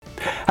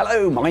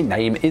Hello, my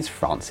name is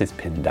Francis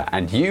Pinder,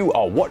 and you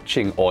are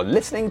watching or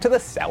listening to the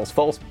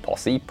Salesforce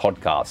Posse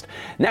podcast.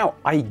 Now,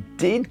 I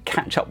did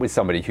catch up with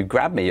somebody who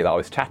grabbed me that I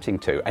was chatting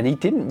to, and he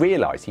didn't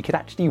realise he could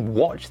actually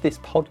watch this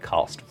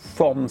podcast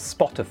from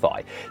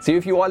Spotify. So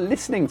if you are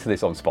listening to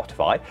this on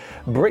Spotify,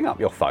 bring up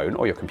your phone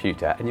or your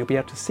computer and you'll be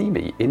able to see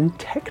me in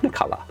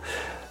Technicolor.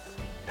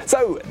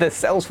 So, the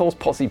Salesforce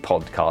Posse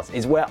podcast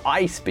is where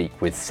I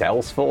speak with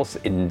Salesforce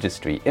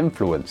industry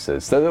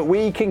influencers so that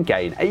we can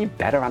gain a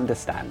better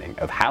understanding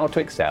of how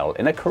to excel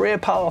in a career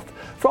path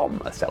from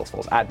a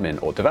Salesforce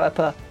admin or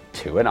developer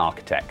to an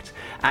architect.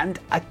 And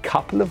a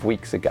couple of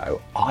weeks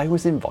ago, I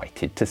was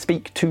invited to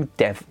speak to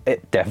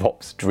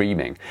DevOps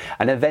Dreaming,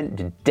 an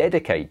event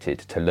dedicated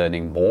to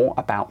learning more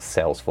about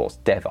Salesforce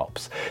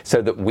DevOps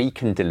so that we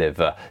can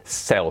deliver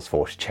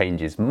Salesforce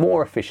changes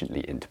more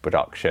efficiently into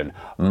production,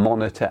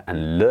 monitor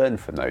and learn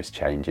from those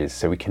changes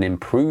so we can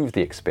improve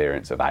the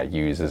experience of our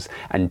users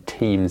and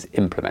teams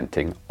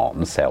implementing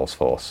on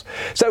Salesforce.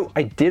 So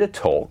I did a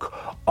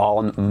talk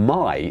on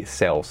my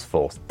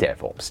Salesforce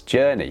DevOps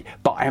journey,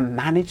 but I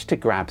managed to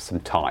grab some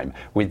time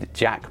with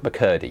Jack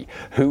McCurdy,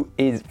 who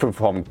is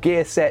from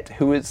Gearset,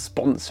 who is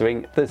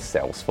sponsoring the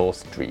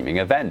Salesforce Dreaming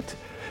event.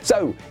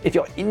 So if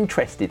you're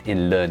interested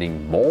in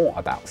learning more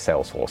about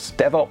Salesforce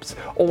DevOps,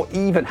 or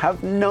even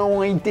have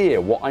no idea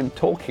what I'm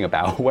talking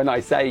about when I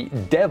say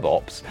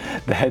DevOps,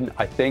 then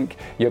I think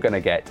you're going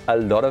to get a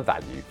lot of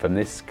value from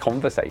this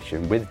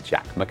conversation with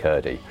Jack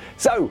McCurdy.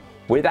 So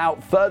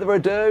without further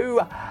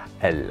ado,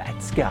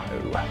 let's go.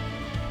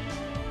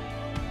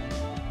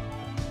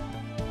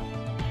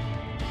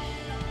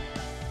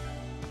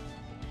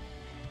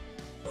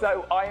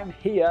 So I am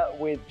here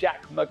with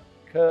Jack I've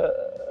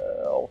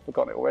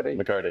forgotten it already.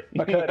 McCurdy.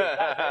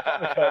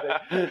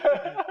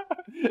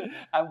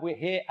 And we're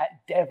here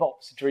at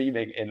DevOps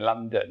Dreaming in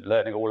London,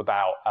 learning all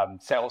about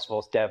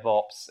Salesforce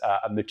DevOps,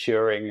 a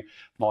maturing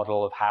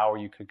model of how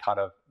you can kind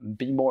of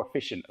be more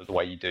efficient of the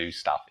way you do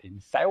stuff in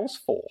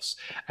Salesforce.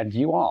 And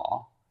you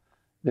are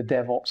the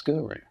DevOps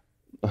guru.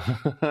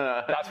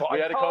 That's what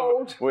I'm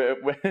told.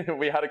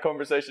 We had a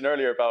conversation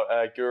earlier about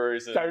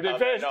gurus. And so did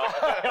this.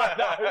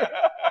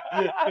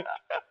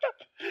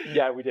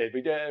 Yeah, we did.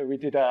 We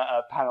did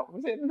a panel.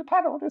 Was it the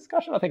panel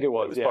discussion? I think it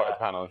was. It was part of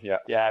the panel. Yeah.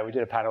 Yeah, we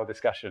did a panel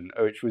discussion,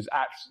 which was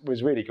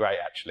really great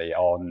actually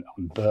on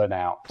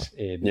burnout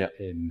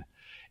in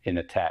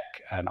the tech.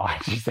 And I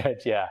actually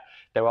said, yeah,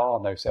 there are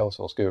no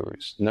Salesforce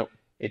gurus. Nope.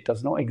 It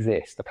does not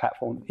exist. The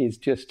platform is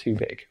just too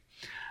big,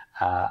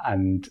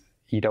 and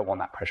you don't want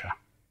that pressure.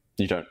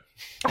 You don't.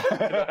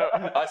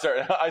 I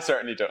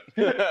certainly don't.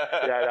 But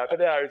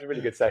it was a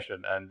really good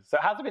session. And so,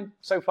 how's it been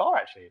so far,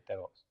 actually, at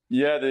DevOps?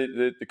 Yeah,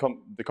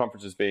 the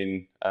conference has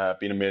been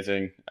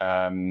amazing.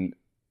 At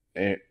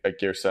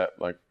Gearset,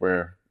 like,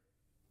 we're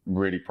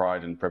really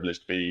proud and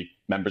privileged to be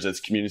members of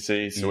this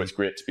community. So it's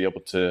great to be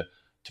able to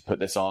put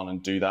this on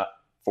and do that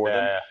for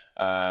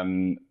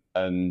them.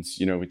 And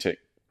we take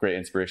great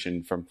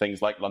inspiration from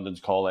things like London's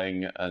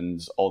Calling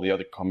and all the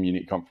other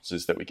community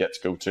conferences that we get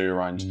to go to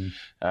around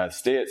the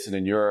States and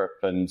in Europe,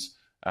 and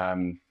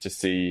to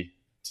see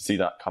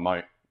that come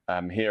out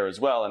here as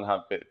well and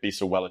have it be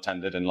so well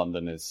attended in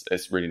London is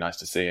really nice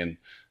to see. And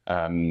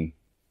the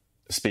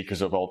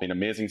speakers have all been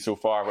amazing so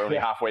far. We're only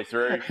halfway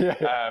through,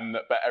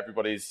 but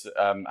everybody's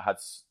had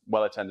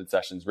well attended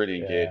sessions,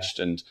 really engaged,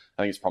 and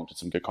I think it's prompted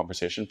some good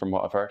conversation from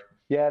what I've heard.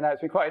 Yeah, no,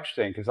 it's been quite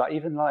interesting because I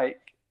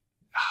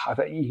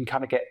think you can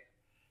kind of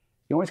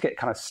you always get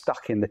kind of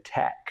stuck in the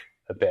tech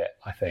a bit,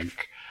 I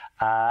think,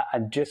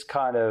 and just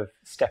kind of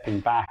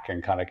stepping back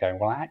and kind of going,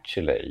 well,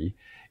 actually,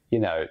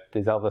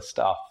 there's other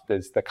stuff.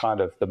 There's the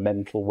kind of the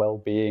mental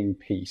well-being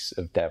piece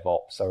of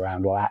DevOps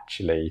around, well,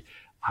 actually,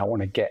 I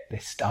want to get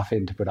this stuff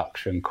into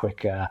production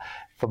quicker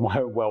for my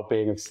own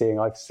well-being of seeing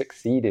I've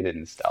succeeded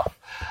in stuff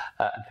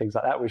and things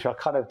like that, which I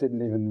kind of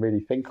didn't even really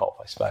think of,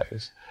 I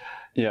suppose.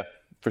 Yeah,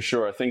 for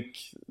sure. I think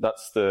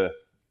that's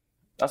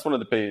one of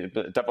the big,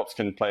 DevOps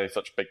can play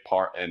such a big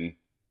part in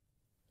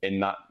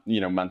that,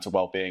 mental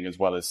well-being, as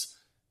well as,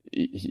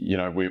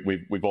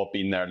 we've all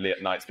been there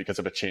late nights because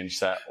of a change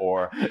set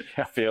or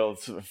failed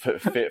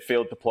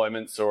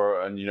deployments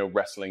and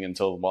wrestling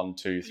until 1,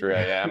 2, 3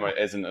 a.m.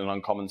 isn't an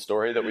uncommon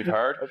story that we've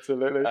heard.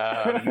 Absolutely.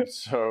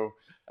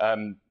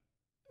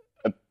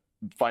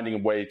 Finding a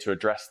way to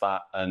address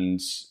that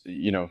and,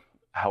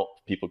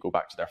 help people go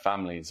back to their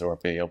families or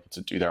be able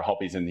to do their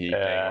hobbies in the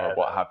evening or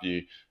what have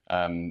you,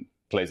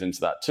 plays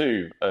into that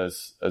too,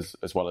 as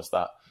well as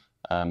that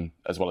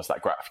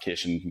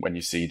gratification when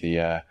you see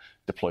the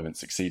deployment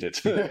succeeded,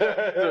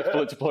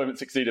 the deployment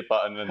succeeded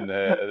button and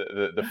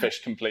the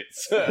fish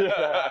completes.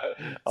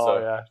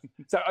 So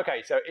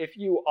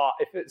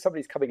if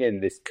somebody's coming in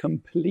this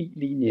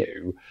completely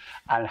new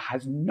and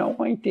has no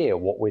idea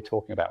what we're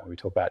talking about when we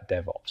talk about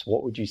DevOps,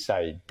 what would you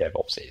say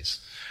DevOps is?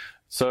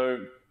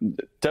 So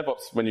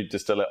DevOps, when you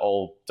distill it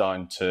all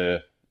down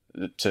to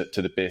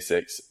the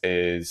basics,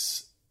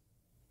 is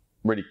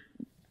really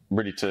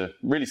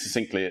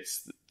succinctly,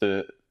 it's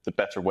the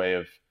better way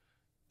of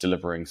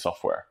delivering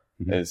software.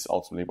 is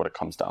ultimately what it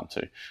comes down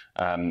to.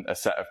 A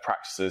set of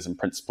practices and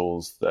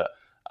principles that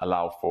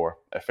allow for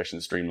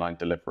efficient, streamlined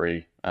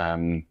delivery.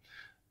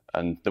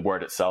 And the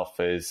word itself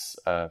is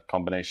a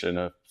combination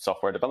of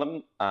software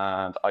development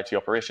and IT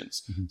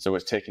operations. So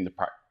it's taking the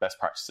best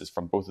practices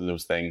from both of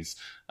those things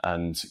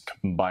and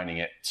combining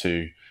it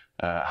to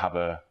have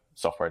a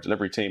software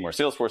delivery team or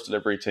Salesforce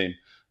delivery team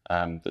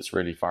that's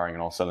really firing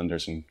on all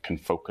cylinders and can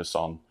focus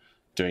on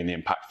doing the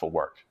impactful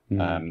work,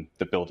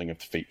 the building of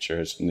the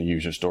features and the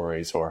user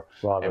stories or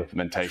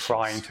implementation.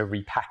 Trying to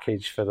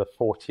repackage for the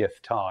 40th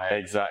time.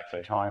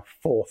 Exactly. Try and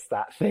force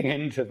that thing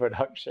into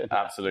production.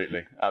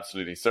 Absolutely.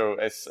 So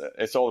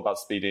it's all about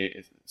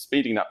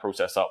speeding that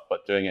process up,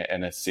 but doing it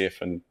in a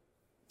safe and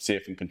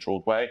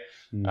controlled way.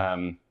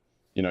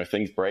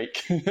 Things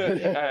break.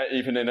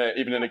 even in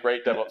a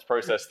great DevOps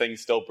process, things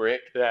still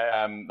break.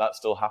 That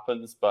still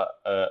happens, but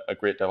a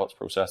great DevOps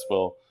process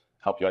will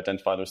help you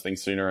identify those things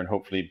sooner and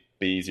hopefully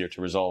be easier to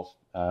resolve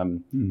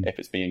if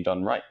it's being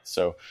done right.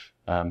 So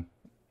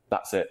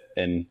that's it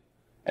in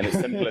its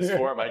simplest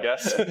form, I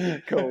guess.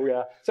 Cool,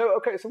 yeah. So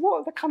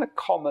what are the kind of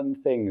common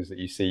things that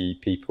you see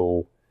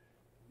people,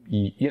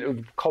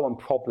 common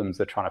problems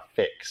they're trying to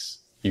fix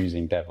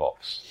using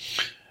DevOps?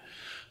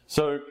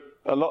 So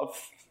a lot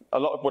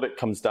of what it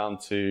comes down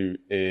to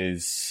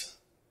is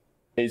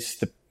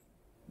the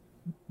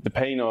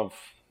pain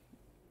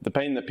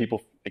that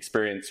people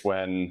experience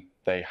when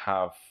they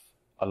have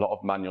a lot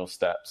of manual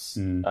steps.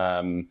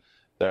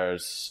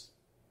 There's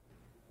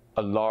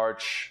a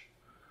large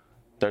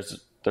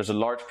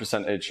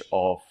percentage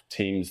of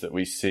teams that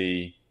we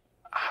see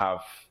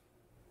have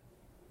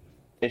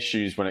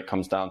issues when it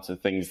comes down to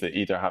things that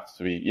either have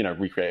to be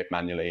recreated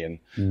manually and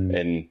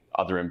in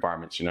other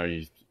environments.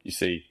 You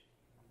see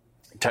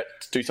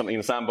do something in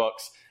the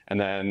sandbox, and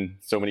then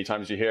so many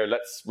times you hear,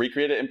 let's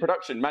recreate it in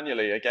production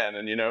manually again.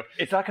 And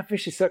it's like a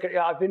vicious circuit.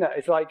 Yeah, I've been at.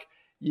 It's like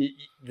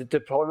the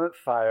deployment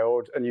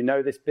failed, and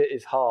this bit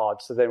is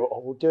hard, so they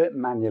we'll do it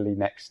manually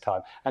next time.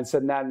 And so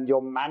then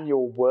your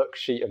manual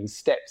worksheet and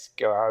steps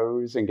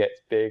grows and gets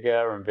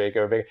bigger and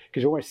bigger and bigger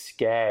because you're almost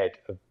scared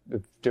of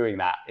doing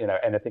that,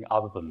 anything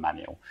other than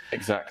manual.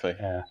 Exactly.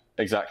 Yeah.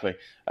 Exactly.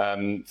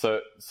 So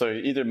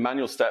either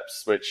manual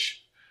steps,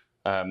 which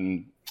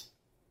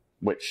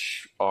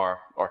are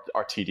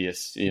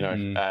tedious,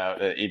 even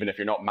if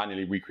you're not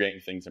manually recreating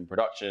things in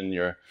production,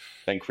 you're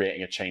then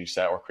creating a change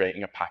set or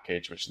creating a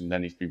package, which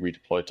then needs to be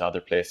redeployed to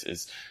other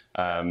places.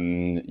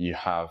 You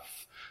have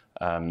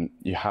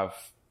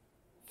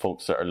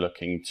folks that are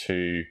looking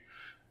to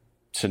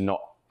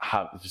not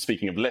have,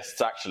 speaking of lists,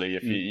 actually,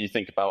 if you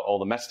think about all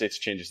the metadata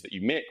changes that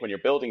you make when you're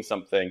building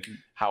something,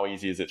 how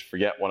easy is it to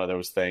forget one of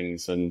those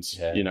things? And,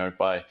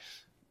 by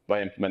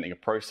implementing a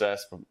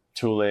process,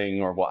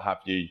 tooling or what have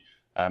you,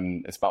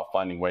 it's about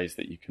finding ways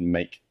that you can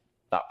make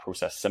that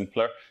process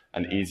simpler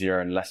and easier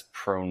and less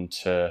prone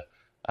to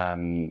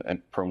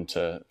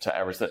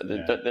errors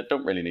that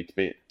don't really need to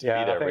be there.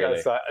 I think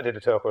really. I did a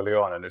talk earlier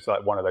on, and it's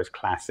like one of those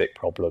classic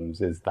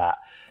problems is that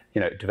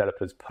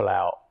developers pull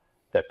out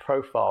their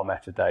profile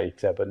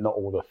metadata, but not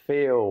all the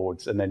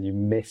fields, and then you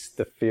miss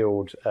the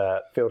field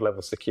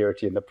level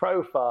security in the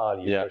profile.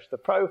 You push the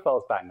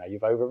profiles back. Now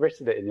you've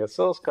overwritten it in your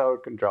source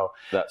code control.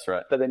 That's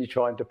right. But then you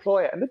try and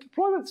deploy it, and the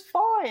deployment's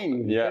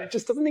fine. Yeah. But it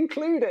just doesn't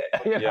include it.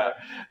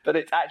 But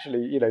it's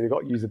actually you've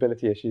got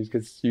usability issues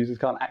because users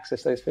can't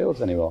access those fields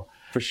anymore.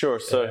 For sure.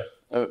 So,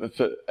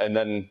 and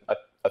then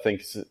I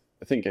think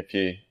if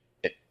you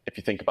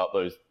think about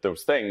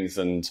those things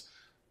and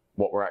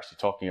what we're actually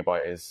talking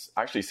about is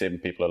actually saving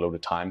people a load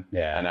of time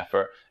and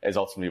effort is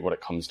ultimately what it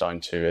comes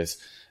down to is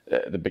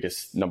the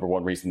biggest number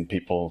one reason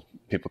people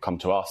come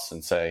to us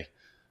and say,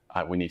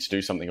 we need to do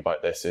something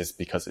about this is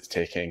because it's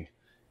taking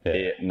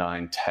 8,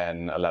 9,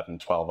 10, 11,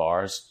 12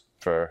 hours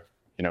for,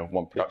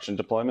 one production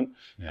deployment.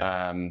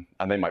 And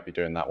they might be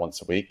doing that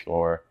once a week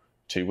or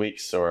 2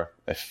 weeks, or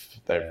if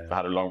they've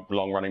had a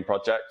long running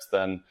project,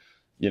 then,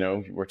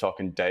 we're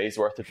talking days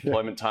worth of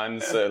deployment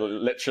times,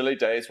 literally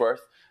days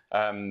worth.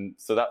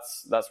 So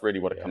that's really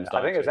what it comes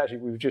down to. I think it's actually,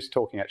 we were just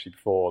talking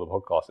before the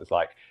podcast, it's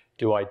like,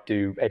 do I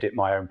edit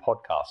my own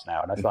podcast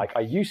now? And it's like, I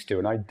used to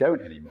and I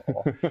don't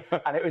anymore.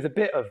 And it was a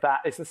bit of that.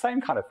 It's the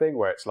same kind of thing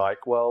where it's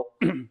like, well,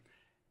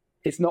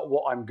 it's not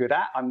what I'm good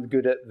at. I'm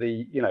good at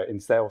the, in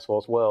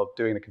Salesforce world,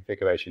 doing the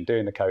configuration,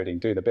 doing the coding,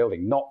 doing the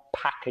building, not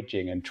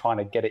packaging and trying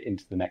to get it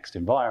into the next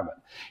environment.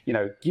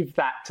 Give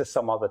that to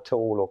some other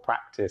tool or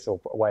practice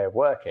or way of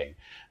working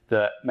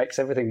that makes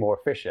everything more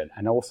efficient.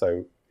 And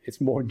also it's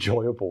more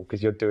enjoyable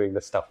because you're doing the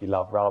stuff you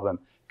love rather than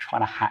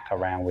trying to hack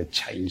around with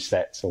change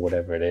sets or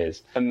whatever it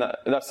is. And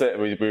that's it.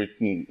 We were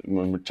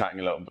chatting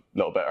a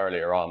little bit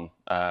earlier on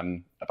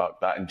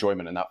about that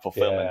enjoyment and that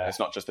fulfillment. It's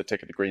not just the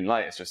tick of the green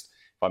light. It's just,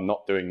 if I'm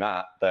not doing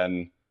that,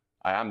 then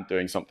I am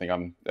doing something.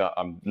 I'm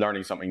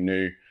learning something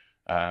new,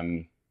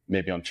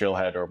 maybe on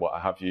Trailhead or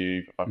what have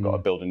you. If I've got to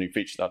build a new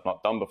feature that I've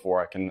not done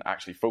before, I can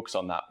actually focus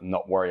on that and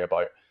not worry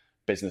about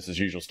business as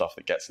usual stuff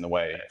that gets in the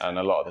way. And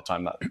a lot of the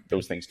time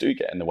those things do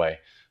get in the way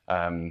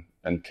and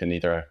can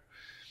either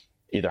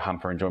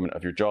hamper enjoyment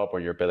of your job or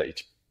your ability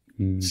to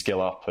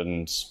skill up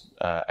and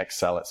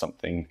excel at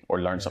something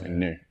or learn something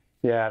new.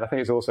 Yeah, and I think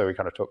it's also, we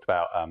kind of talked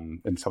about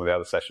in some of the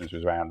other sessions,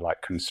 was around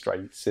like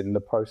constraints in the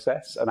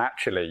process. And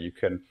actually you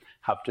can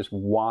have just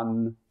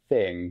one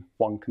thing,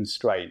 one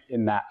constraint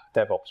in that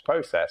DevOps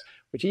process,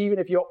 which even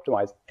if you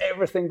optimize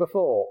everything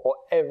before or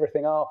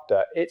everything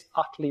after, it's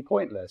utterly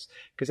pointless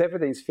because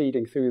everything's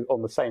feeding through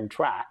on the same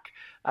track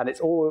and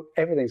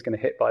everything's going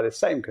to hit by the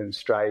same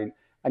constraint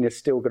and you're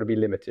still going to be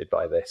limited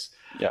by this.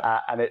 Yeah.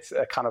 And it's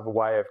a kind of a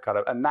way of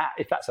and that,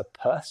 if that's a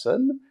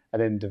person,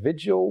 an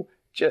individual,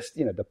 just,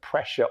 the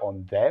pressure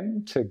on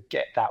them to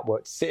get that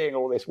work, seeing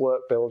all this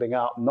work building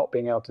up, not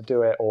being able to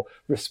do it, or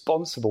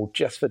responsible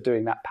just for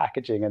doing that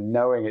packaging and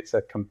knowing it's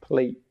a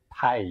complete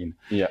pain,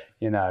 is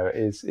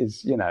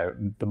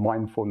the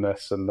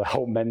mindfulness and the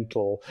whole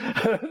mental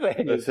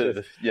thing.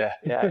 Insane. Yeah.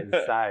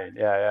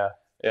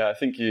 I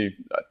think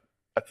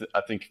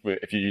I think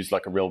if you use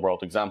like a real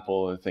world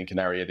example, I think an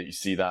area that you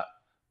see that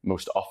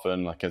most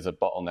often, like as a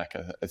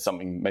bottleneck, is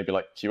something maybe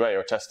like QA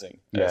or testing,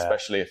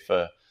 especially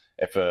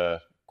if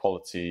a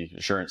quality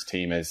assurance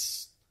team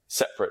is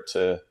separate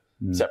to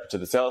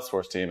the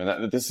Salesforce team.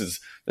 And this is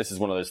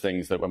one of those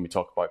things that when we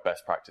talk about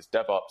best practice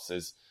DevOps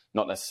is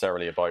not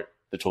necessarily about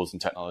the tools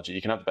and technology.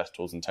 You can have the best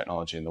tools and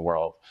technology in the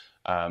world,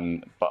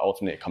 but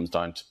ultimately it comes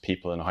down to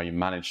people and how you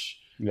manage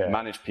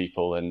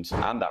people and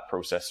that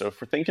process. So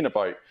if we're thinking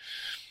about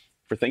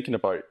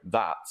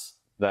that,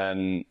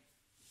 then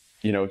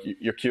your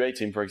QA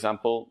team, for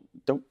example,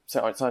 don't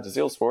sit outside of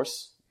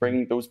Salesforce.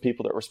 Bring those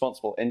people that are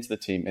responsible into the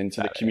team,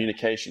 into the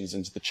communications,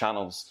 into the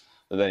channels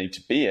that they need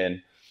to be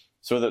in,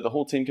 so that the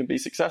whole team can be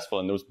successful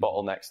and those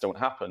bottlenecks don't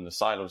happen, the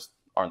silos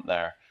aren't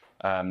there.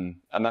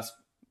 And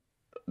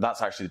that's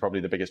actually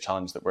probably the biggest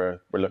challenge that we're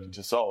looking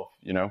to solve,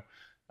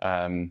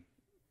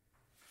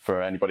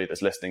 for anybody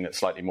that's listening that's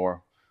slightly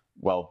more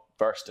well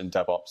versed in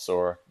DevOps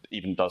or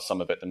even does some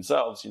of it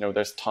themselves.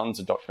 There's tons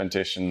of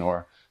documentation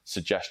or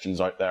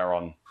suggestions out there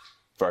on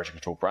version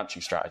control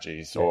branching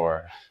strategies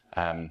or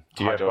do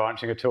you have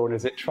branching at all? And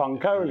is it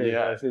trunk only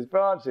versus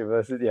branching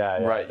versus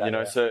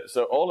right?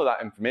 So all of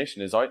that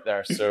information is out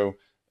there. So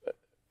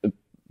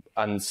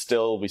and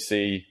still we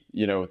see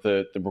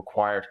the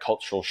required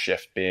cultural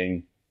shift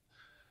being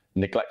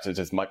neglected,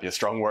 as might be a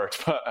strong word,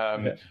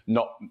 but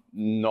not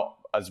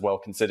as well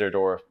considered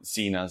or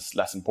seen as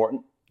less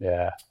important.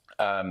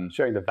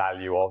 Showing the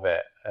value of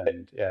it,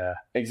 and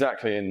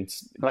exactly. And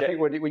I think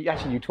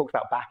you talked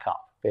about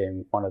backup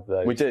being one of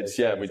those. We did.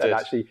 And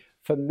actually,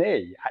 for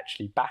me,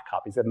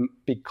 backup is can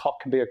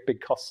be a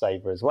big cost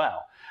saver as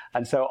well.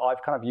 And so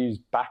I've kind of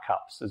used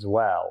backups as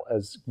well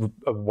as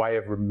a way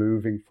of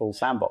removing full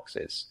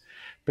sandboxes,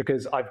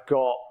 because I've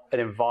got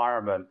an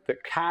environment that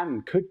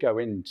could go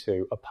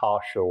into a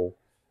partial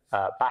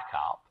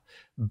backup,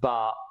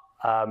 but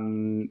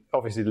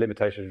obviously the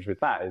limitations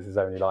with that is there's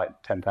only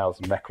like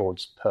 10,000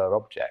 records per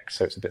object,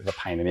 so it's a bit of a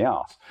pain in the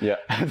ass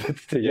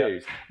to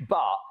use.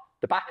 But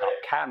the backup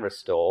can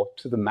restore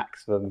to the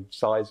maximum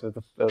size of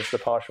the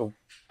partial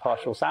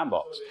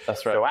sandbox.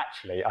 That's right. So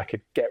actually, I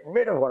could get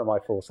rid of one of my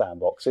full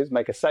sandboxes,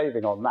 make a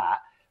saving on that,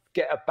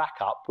 get a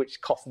backup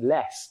which costs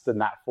less than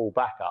that full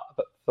backup,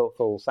 but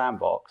full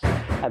sandbox,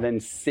 and then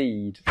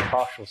seed the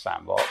partial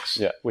sandbox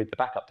with the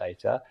backup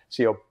data.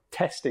 So you're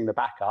testing the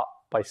backup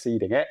by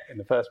seeding it in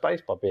the first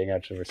place, by being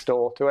able to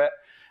restore to it,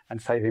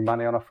 and saving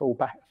money on a full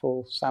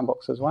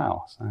sandbox as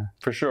well. So.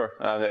 For sure.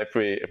 If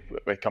we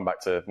come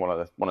back to one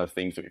of the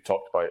themes that we've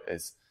talked about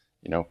is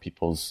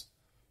people's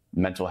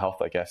mental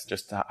health, I guess.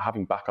 Just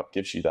having backup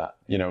gives you that.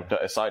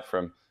 Aside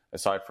from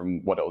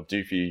what it'll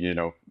do for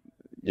you,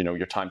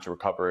 your time to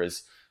recover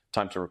is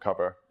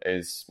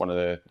one of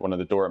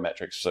the DORA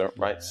metrics. So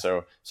right. So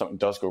if something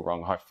does go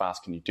wrong, how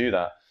fast can you do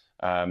that?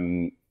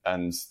 And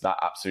that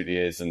absolutely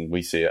is, and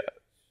we see it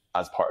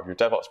as part of your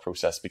DevOps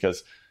process,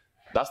 because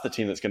that's the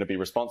team that's going to be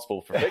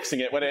responsible for fixing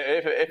it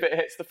if it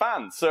hits the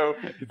fan. So,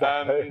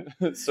 and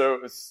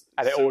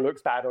it all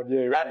looks bad on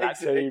you and that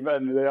team,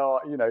 and they are,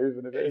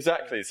 even if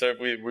exactly. So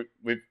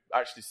we've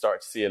actually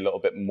started to see a little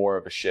bit more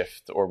of a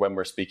shift, or when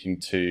we're speaking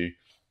to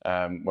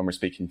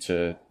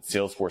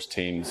Salesforce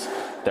teams,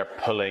 they're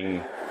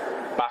pulling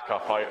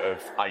backup out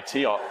of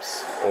IT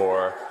ops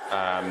or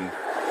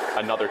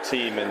another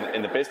team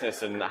in the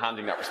business and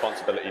handing that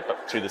responsibility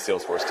to the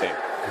Salesforce team,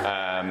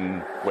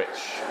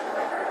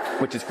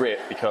 which is great,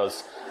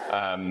 because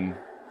that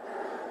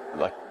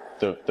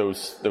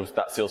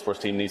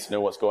Salesforce team needs to know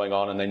what's going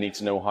on, and they need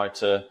to know how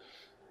to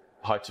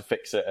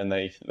fix it, and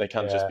they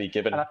can't just be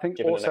given. And I think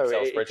given also an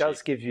Excel spreadsheet. It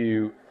does give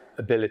you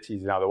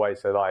abilities in other ways.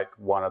 So like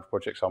one of the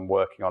projects I'm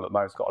working on at the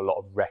moment's got a lot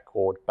of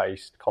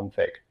record-based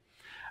config.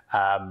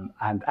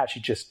 And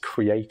actually just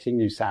creating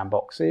new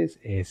sandboxes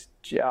is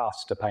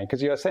just a pain,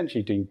 because you're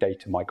essentially doing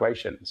data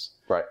migrations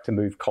to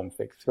move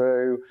config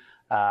through.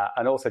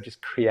 And also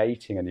just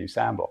creating a new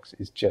sandbox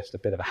is just a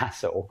bit of a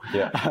hassle.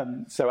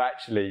 So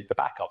actually the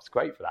backup's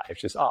great for that.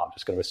 It's just, I'm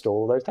just going to restore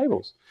all those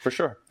tables. For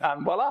sure.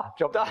 Voila,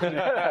 job done.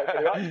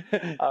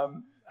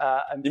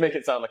 And you make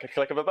it sound like a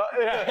click of a button.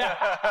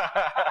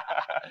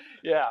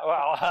 Yeah,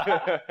 well,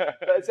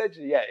 but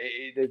essentially, yeah,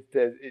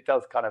 it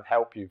does kind of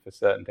help you for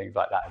certain things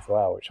like that as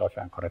well, which I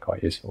found kind of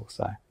quite useful.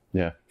 So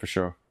yeah, for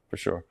sure.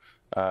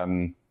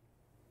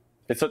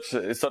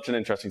 It's such an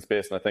interesting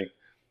space, and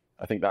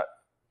I think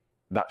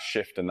that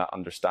shift and that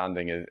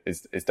understanding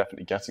is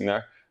definitely getting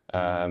there.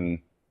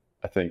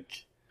 I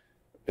think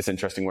it's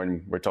interesting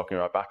when we're talking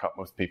about backup.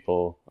 Most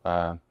people,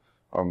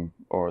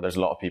 or there's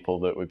a lot of people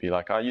that would be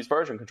like, I use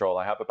version control,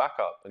 I have a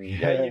backup. And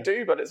yeah, you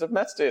do, but it's a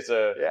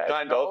metadata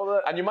kind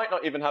of. And you might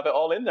not even have it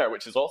all in there,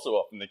 which is also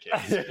often the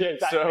case.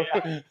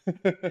 Exactly,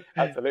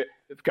 absolutely.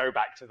 Go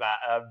back to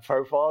that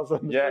profiles.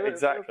 And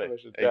exactly.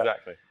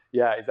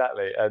 Yeah,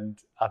 exactly. And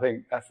I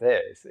think that's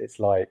it. It's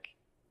like,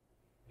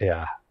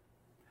 yeah,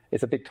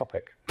 it's a big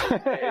topic.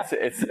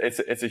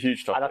 it's a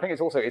huge topic. And I think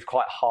it's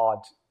quite hard.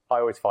 I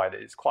always find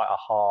it's quite a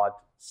hard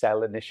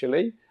sell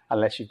initially,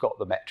 unless you've got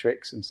the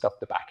metrics and stuff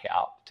to back it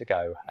up to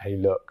go, hey,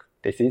 look,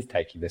 this is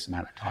taking this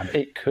amount of time.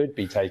 It could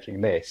be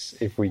taking this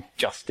if we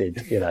just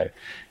did,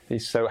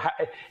 So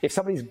if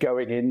somebody's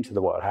going into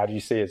the world, how do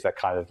you see as that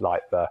kind of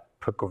like the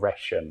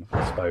progression,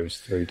 I suppose,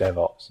 through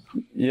DevOps?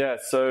 Yeah,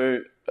 so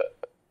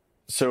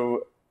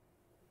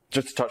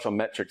just to touch on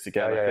metrics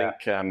again, I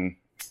think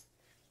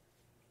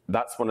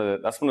that's one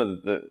of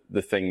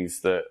the things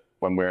that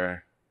when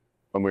we're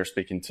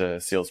speaking to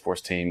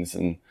Salesforce teams,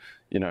 and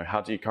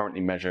how do you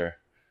currently measure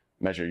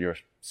your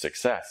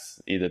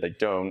success? Either they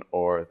don't,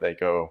 or they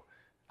go,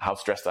 how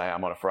stressed I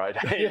am on a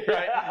Friday,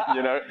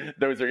 right?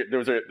 Those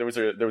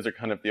are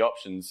kind of the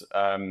options,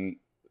 and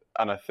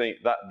I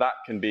think that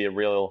can be a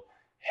real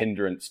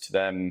hindrance to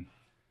them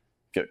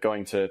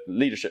going to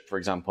leadership, for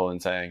example,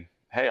 and saying,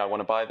 hey, I want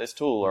to buy this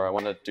tool, or I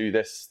want to do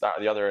this, that,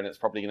 or the other, and it's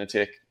probably going to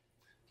take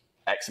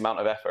X amount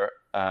of effort.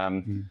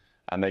 And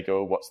they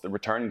go, what's the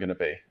return going to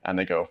be? And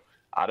they go,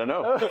 I don't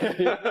know.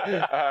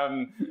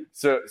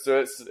 So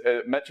it's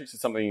metrics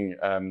is something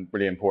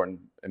really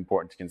important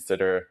to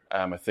consider.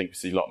 I think we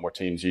see a lot more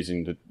teams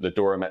using the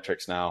DORA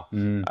metrics now,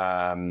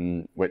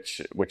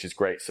 which is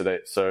great.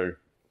 So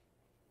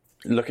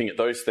looking at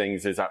those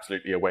things is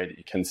absolutely a way that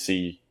you can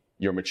see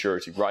your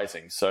maturity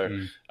rising. So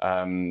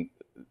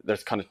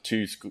there's kind of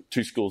two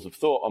schools of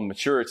thought on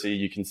maturity.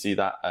 You can see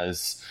that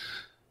as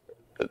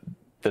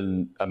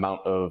the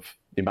amount of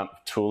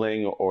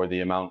tooling, or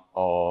the amount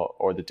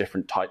or the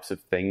different types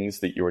of things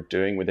that you're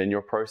doing within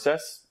your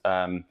process.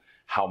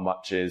 How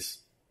much is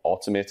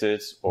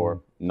automated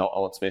or not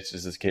automated,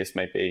 as the case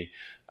may be.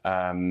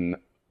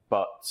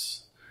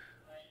 But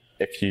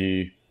if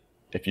you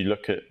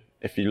look at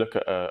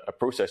a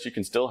process, you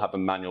can still have a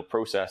manual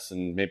process,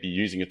 and maybe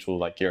using a tool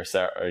like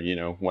GearSet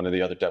or one of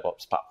the other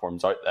DevOps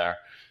platforms out there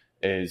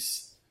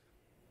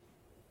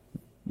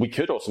we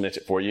could automate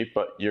it for you,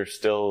 but you're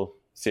still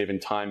saving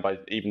time by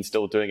even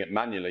still doing it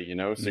manually,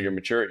 so your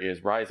maturity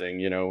is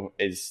rising.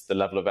 Is the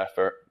level of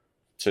effort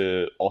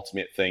to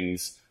automate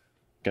things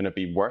going to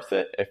be worth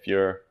it if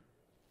you're,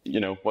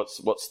 what's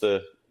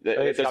the,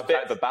 there's a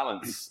bit of a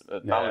balance,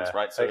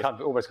 right? So it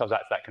almost comes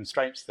back to that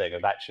constraints thing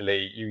of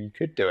actually you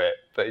could do it,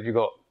 but if you've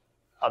got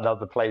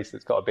another place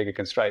that's got a bigger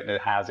constraint, then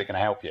how's it going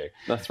to help you?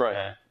 That's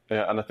right.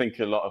 Yeah, and I think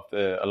a lot of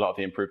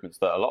the improvements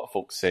that a lot of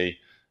folks see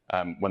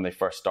when they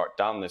first start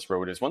down this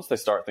road is once they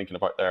start thinking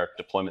about their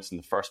deployments in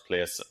the first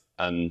place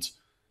and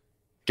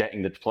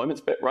getting the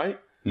deployments bit right,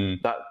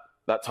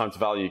 that time to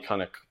value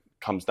kind of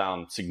comes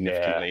down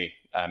significantly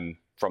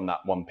from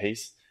that one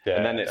piece. Yeah,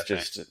 and then it's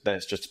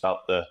just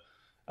about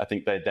I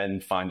think they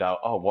then find out,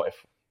 what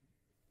if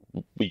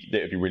it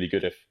would be really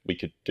good if we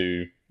could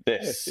do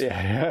this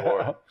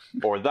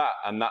or that,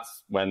 and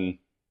that's when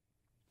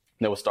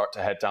they will start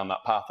to head down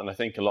that path. And I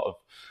think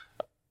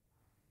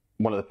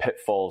one of the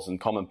pitfalls and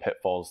common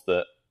pitfalls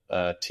that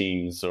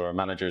teams or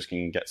managers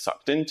can get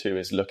sucked into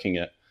is looking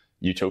at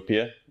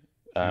utopia,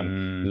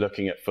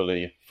 looking at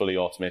fully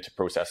automated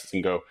processes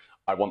and go,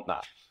 I want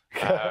that,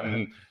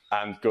 and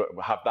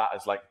have that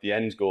as like the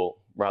end goal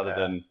rather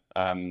than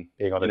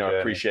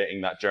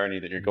appreciating that journey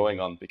that you're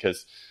going on,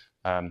 because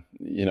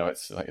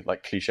it's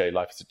like cliche,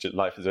 life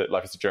is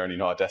a journey,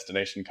 not a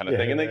destination kind of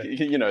thing. And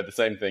the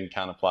same thing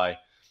can apply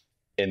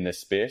in this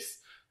space.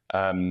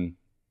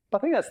 I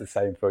think that's the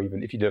same for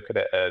even if you look at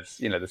it as,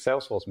 the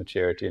Salesforce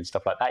maturity and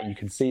stuff like that. You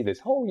can see this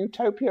whole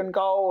utopian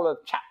goal of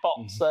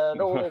chatbots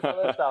and all this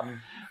other stuff.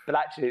 But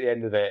actually, at the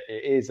end of it,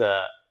 it is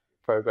a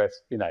progress.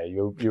 You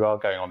are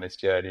going on this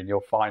journey, and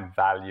you'll find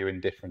value in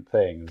different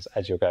things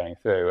as you're going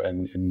through,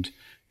 and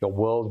your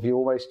worldview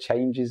almost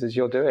changes as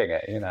you're doing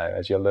it.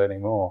 As you're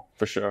learning more.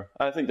 For sure,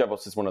 I think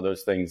DevOps is one of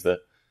those things that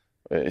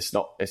it's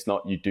not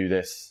you do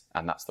this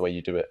and that's the way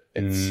you do it.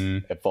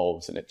 It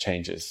evolves and it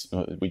changes.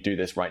 We do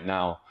this right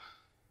now,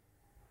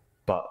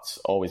 but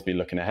always be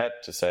looking ahead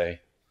to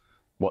say,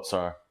 what's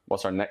our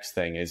next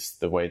thing? Is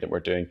the way that we're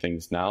doing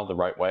things now the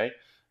right way?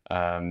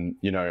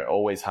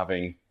 Always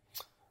having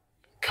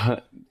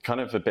kind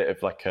of a bit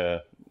of like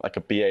a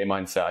BA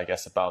mindset, I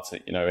guess, about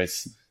it.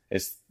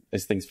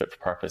 Is things fit for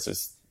purpose?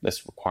 Is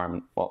this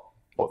requirement what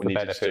we need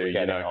to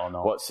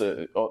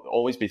do?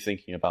 Always be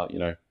thinking about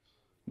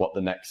what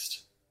the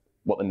next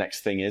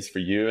thing is for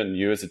you and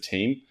you as a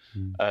team,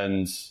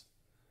 and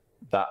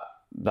that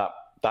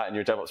in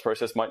your DevOps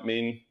process might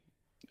mean,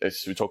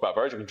 as we talk about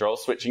version control,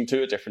 switching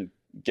to a different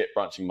Git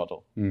branching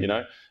model. You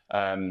know,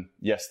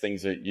 yes,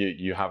 things that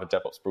you have a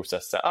DevOps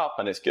process set up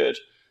and it's good.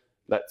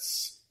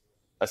 Let's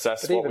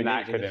assess what we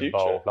need in the future.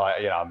 Involve,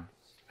 like, I'm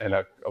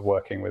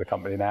working with a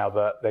company now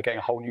that they're getting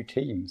a whole new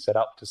team set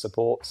up to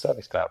support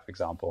Service Cloud, for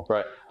example.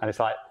 Right. And it's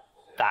like,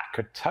 that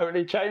could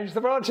totally change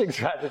the branching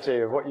strategy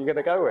of what you're going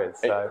to go with.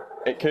 So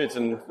it could,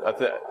 and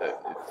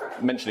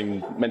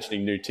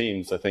mentioning new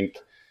teams, I think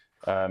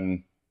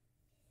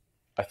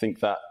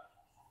that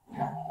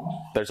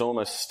there's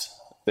almost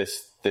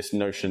this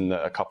notion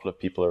that a couple of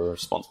people are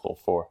responsible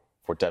for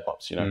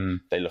DevOps. You know,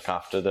 they look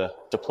after the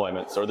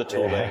deployments or the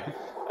tooling,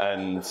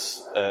 and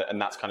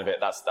that's kind of it.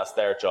 That's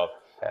their job.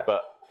 Yeah.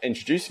 But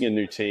introducing a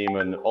new team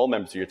and all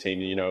members of your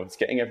team, you know, it's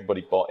getting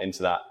everybody bought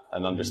into that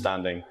and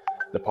understanding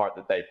the part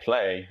that they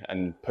play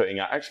and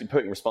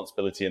putting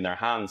responsibility in their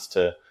hands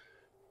to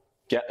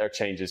get their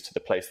changes to the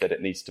place that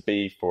it needs to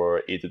be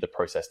for either the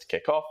process to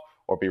kick off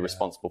or be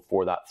responsible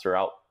for that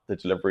throughout the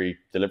delivery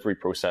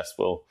process.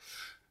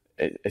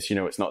 It's you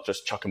know, it's not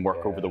just chucking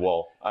work over the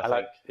wall. I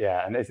think.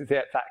 And it's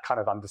that kind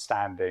of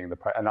understanding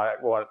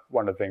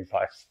one of the things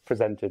I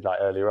presented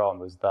earlier on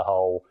was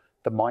the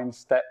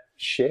mindset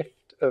shift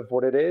of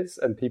what it is,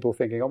 and people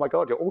thinking, oh my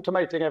God, you're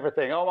automating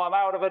everything. Oh, I'm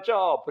out of a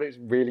job. But it's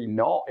really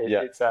not.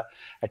 It's a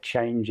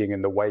changing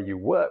in the way you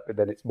work, but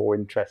then it's more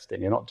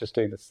interesting. You're not just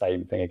doing the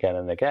same thing again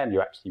and again.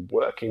 You're actually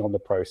working on the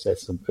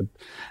process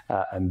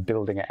and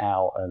building it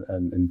out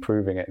and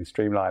improving it and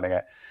streamlining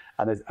it.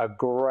 And there's a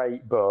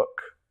great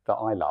book that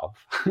I love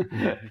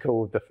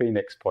called The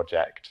Phoenix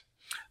Project,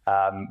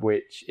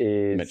 which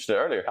is... mentioned it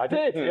earlier. I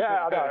did,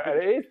 yeah, I know.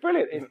 And it is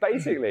brilliant. It's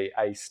basically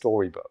a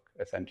storybook,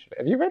 essentially.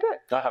 Have you read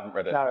it? I haven't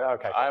read it. No,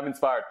 okay. I am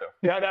inspired,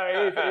 though. Yeah, no,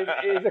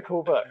 it is a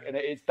cool book. And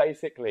it is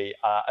basically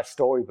a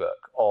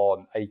storybook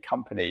on a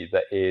company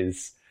that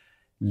is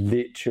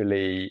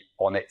literally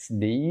on its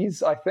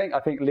knees, I think. I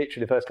think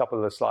literally the first couple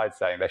of the slides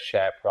saying their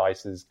share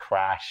prices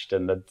crashed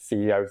and the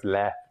CEO's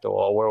left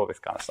or all this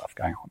kind of stuff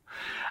going on.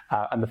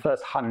 And the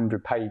first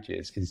 100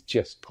 pages is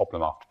just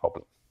problem after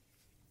problem.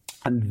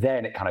 And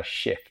then it kind of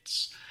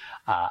shifts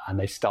and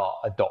they start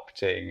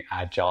adopting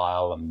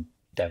agile and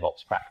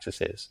DevOps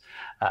practices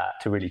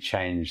to really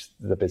change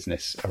the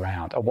business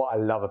around. And what I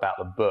love about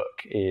the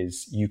book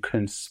is you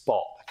can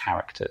spot the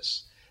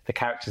characters. The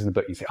characters in the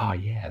book, you say, oh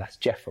yeah, that's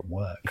Jeff from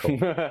work. Or,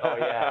 oh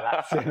yeah,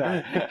 that's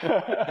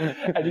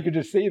and you can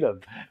just see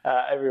them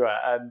everywhere.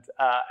 And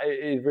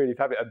it is really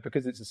fabulous. And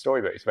because it's a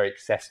storybook, it's very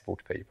accessible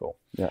to people.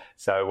 Yeah.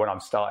 So when I'm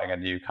starting a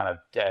new kind of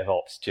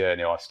DevOps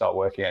journey, or I start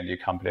working at a new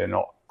company,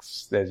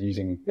 they're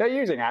using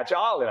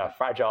agile in a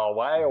fragile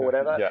way or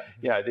whatever.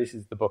 You know, this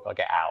is the book I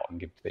get out and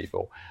give to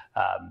people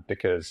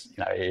because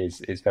you know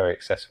it's very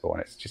accessible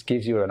and it just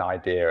gives you an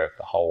idea of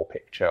the whole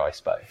picture, I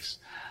suppose.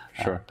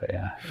 Sure. But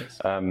yeah.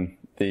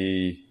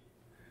 The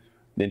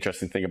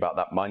interesting thing about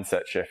that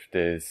mindset shift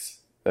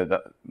is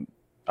that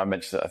I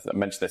mentioned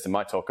this in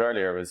my talk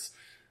earlier, was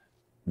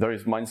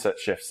those mindset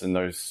shifts and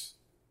those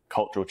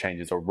cultural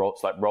changes or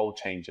role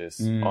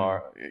changes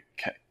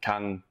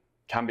can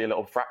be a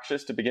little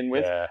fractious to begin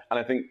with. Yeah. And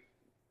I think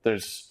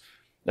there's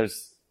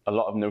a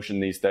lot of notion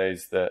these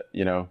days that,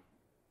 you know,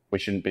 we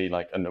shouldn't be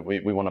like, and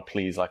we want to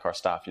please like our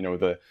staff. You know,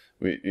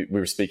 we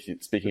were speaking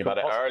about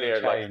it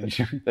earlier.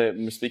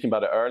 We were speaking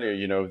about it earlier.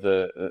 You know,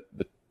 the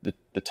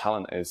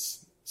talent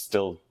is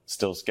still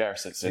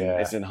scarce. It's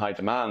in high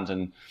demand,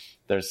 and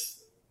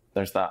there's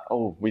that.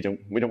 Oh, we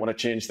don't want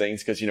to change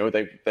things because you know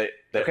they're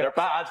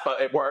bad, but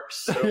it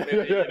works. So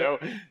maybe, you know,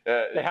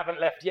 they haven't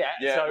left yet,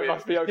 so it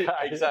must be okay.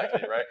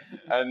 Exactly right.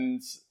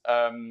 And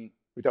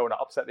we don't want to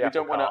upset the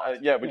apple cart.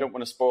 We don't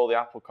want to spoil the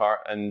apple cart.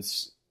 And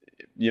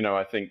you know,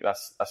 I think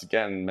that's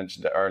again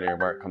mentioned it earlier,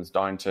 where it comes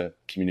down to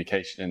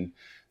communication and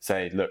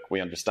say, look,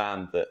 we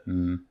understand that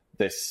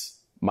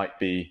this might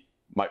be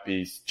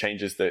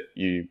changes that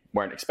you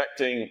weren't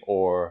expecting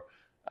or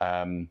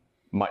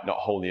might not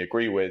wholly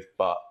agree with,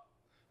 but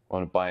I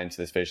want to buy into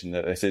this vision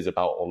that this is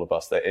about all of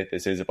us, that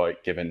this is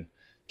about giving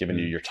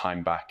you your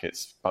time back.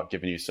 It's about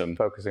giving you some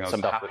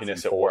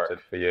happiness at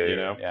work for you, you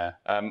know? Yeah.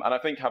 And I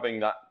think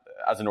having that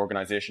as an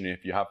organization,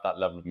 if you have that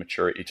level of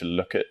maturity to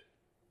look at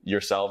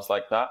yourselves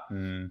like that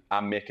and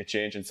make a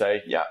change and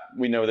say, yeah,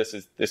 we know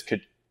this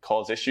could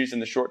cause issues in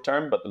the short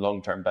term, but the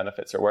long-term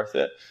benefits are worth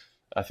it.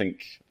 I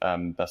think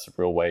that's a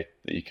real way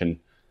that you can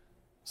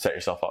set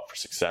yourself up for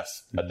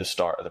success at the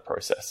start of the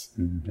process.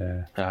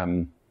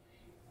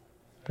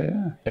 But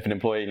yeah. If an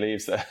employee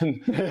leaves,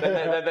 then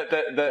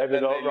they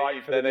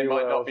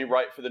might not be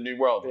right for the new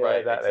world,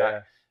 right? Exactly.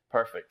 Yeah.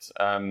 Perfect.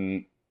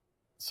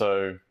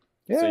 So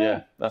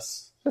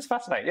that's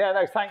fascinating. Yeah,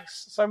 no,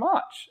 thanks so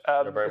much.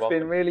 It's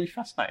been really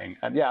fascinating,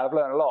 and yeah, I've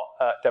learned a lot.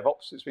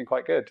 DevOps, it's been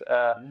quite good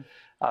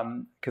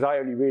because I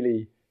only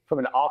really, from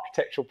an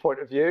architectural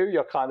point of view,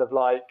 you're kind of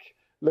like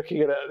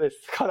looking at it at this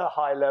kind of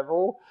high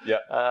level. Yeah.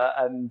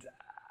 And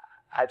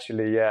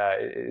actually,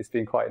 it's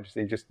been quite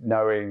interesting just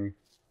knowing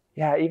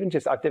yeah, even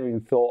just, I've never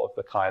even thought of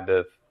the kind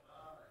of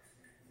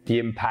the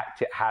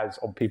impact it has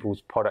on people's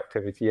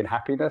productivity and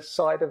happiness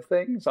side of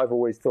things. I've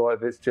always thought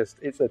of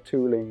it's a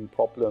tooling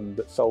problem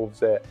that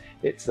solves it.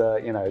 It's so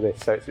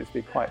it's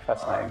been quite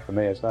fascinating for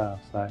me as well.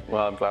 So.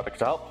 Well, I'm glad I could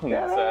help, and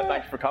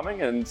thank you for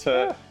coming and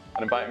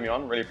inviting me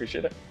on. Really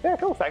appreciate it. Yeah,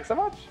 cool. Thanks so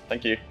much.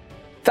 Thank you.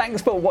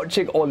 Thanks for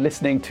watching or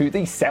listening to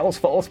the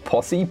Salesforce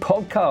Posse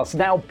podcast.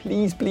 Now,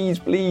 please, please,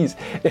 please,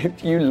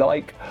 if you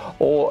like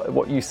or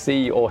what you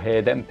see or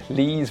hear, then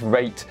please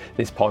rate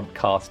this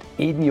podcast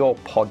in your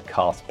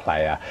podcast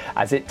player,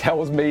 as it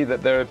tells me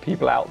that there are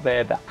people out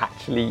there that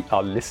actually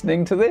are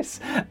listening to this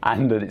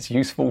and that it's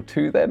useful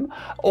to them.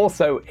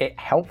 Also, it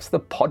helps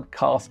the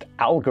podcast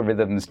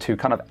algorithms to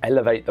kind of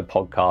elevate the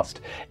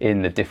podcast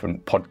in the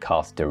different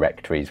podcast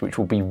directories, which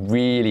will be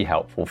really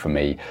helpful for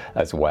me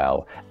as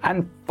well.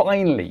 And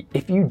finally,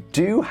 if you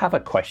do have a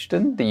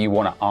question that you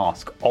want to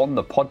ask on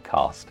the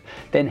podcast,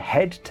 then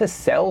head to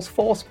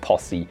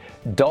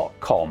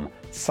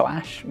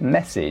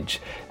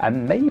salesforceposse.com/message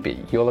and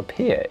maybe you'll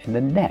appear in the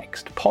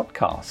next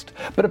podcast.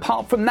 But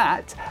apart from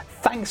that,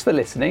 thanks for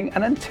listening,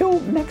 and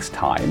until next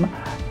time,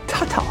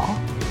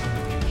 ta-ta.